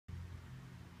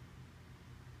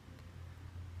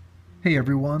Hey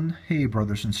everyone, hey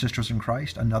brothers and sisters in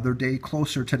Christ, another day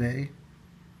closer today.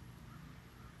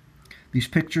 These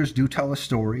pictures do tell a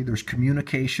story. There's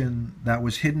communication that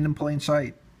was hidden in plain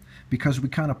sight because we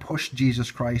kind of pushed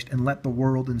Jesus Christ and let the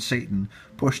world and Satan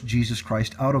push Jesus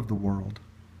Christ out of the world.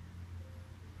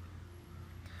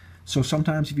 So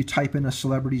sometimes if you type in a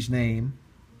celebrity's name,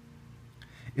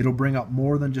 it'll bring up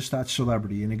more than just that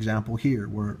celebrity. An example here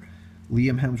where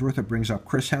Liam Hemsworth, it brings up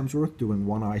Chris Hemsworth doing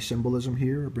one eye symbolism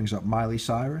here. It brings up Miley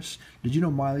Cyrus. Did you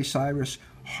know Miley Cyrus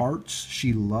hearts,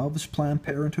 she loves Planned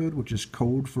Parenthood, which is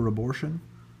code for abortion?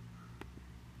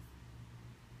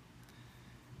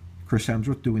 Chris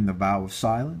Hemsworth doing the vow of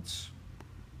silence.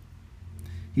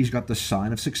 He's got the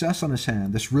sign of success on his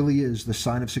hand. This really is the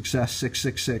sign of success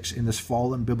 666 in this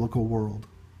fallen biblical world.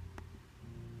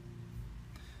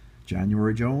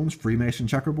 January Jones, Freemason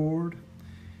checkerboard.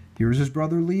 Here's his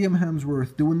brother Liam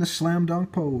Hemsworth doing the slam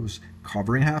dunk pose,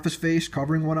 covering half his face,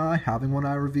 covering one eye, having one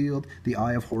eye revealed, the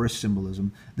eye of Horus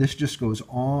symbolism. This just goes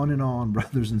on and on,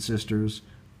 brothers and sisters.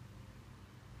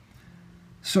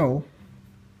 So,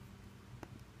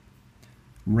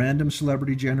 random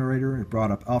celebrity generator, it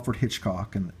brought up Alfred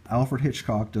Hitchcock, and Alfred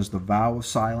Hitchcock does the vow of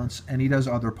silence, and he does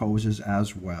other poses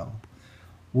as well.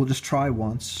 We'll just try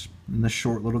once in this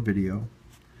short little video.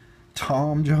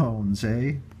 Tom Jones,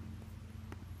 eh?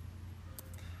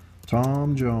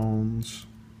 Tom Jones.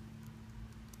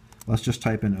 Let's just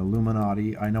type in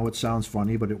Illuminati. I know it sounds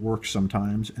funny, but it works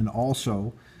sometimes. And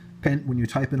also, when you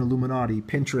type in Illuminati,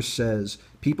 Pinterest says,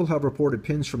 people have reported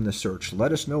pins from this search.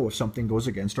 Let us know if something goes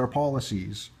against our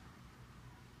policies.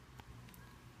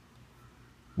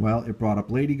 Well, it brought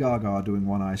up Lady Gaga doing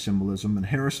one eye symbolism and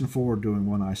Harrison Ford doing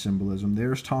one eye symbolism.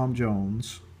 There's Tom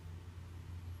Jones.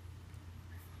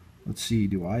 Let's see,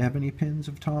 do I have any pins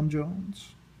of Tom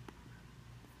Jones?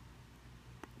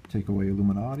 Take away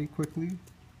Illuminati quickly.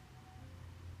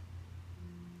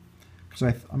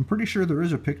 Because I'm pretty sure there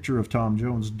is a picture of Tom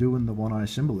Jones doing the one eye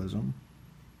symbolism.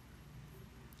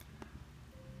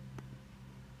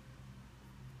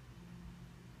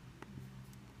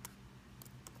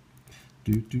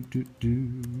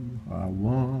 I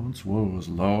once was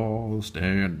lost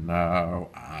and now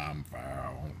I'm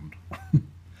found.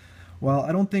 Well,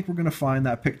 I don't think we're going to find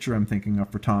that picture I'm thinking of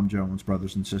for Tom Jones,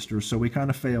 brothers and sisters, so we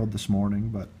kind of failed this morning,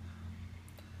 but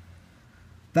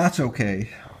that's okay.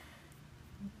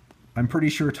 I'm pretty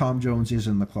sure Tom Jones is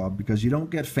in the club, because you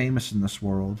don't get famous in this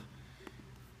world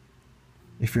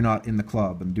if you're not in the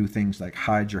club and do things like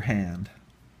hide your hand.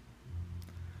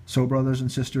 So, brothers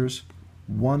and sisters,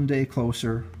 one day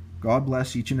closer. God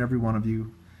bless each and every one of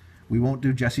you. We won't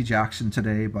do Jesse Jackson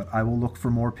today, but I will look for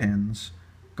more pins.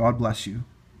 God bless you.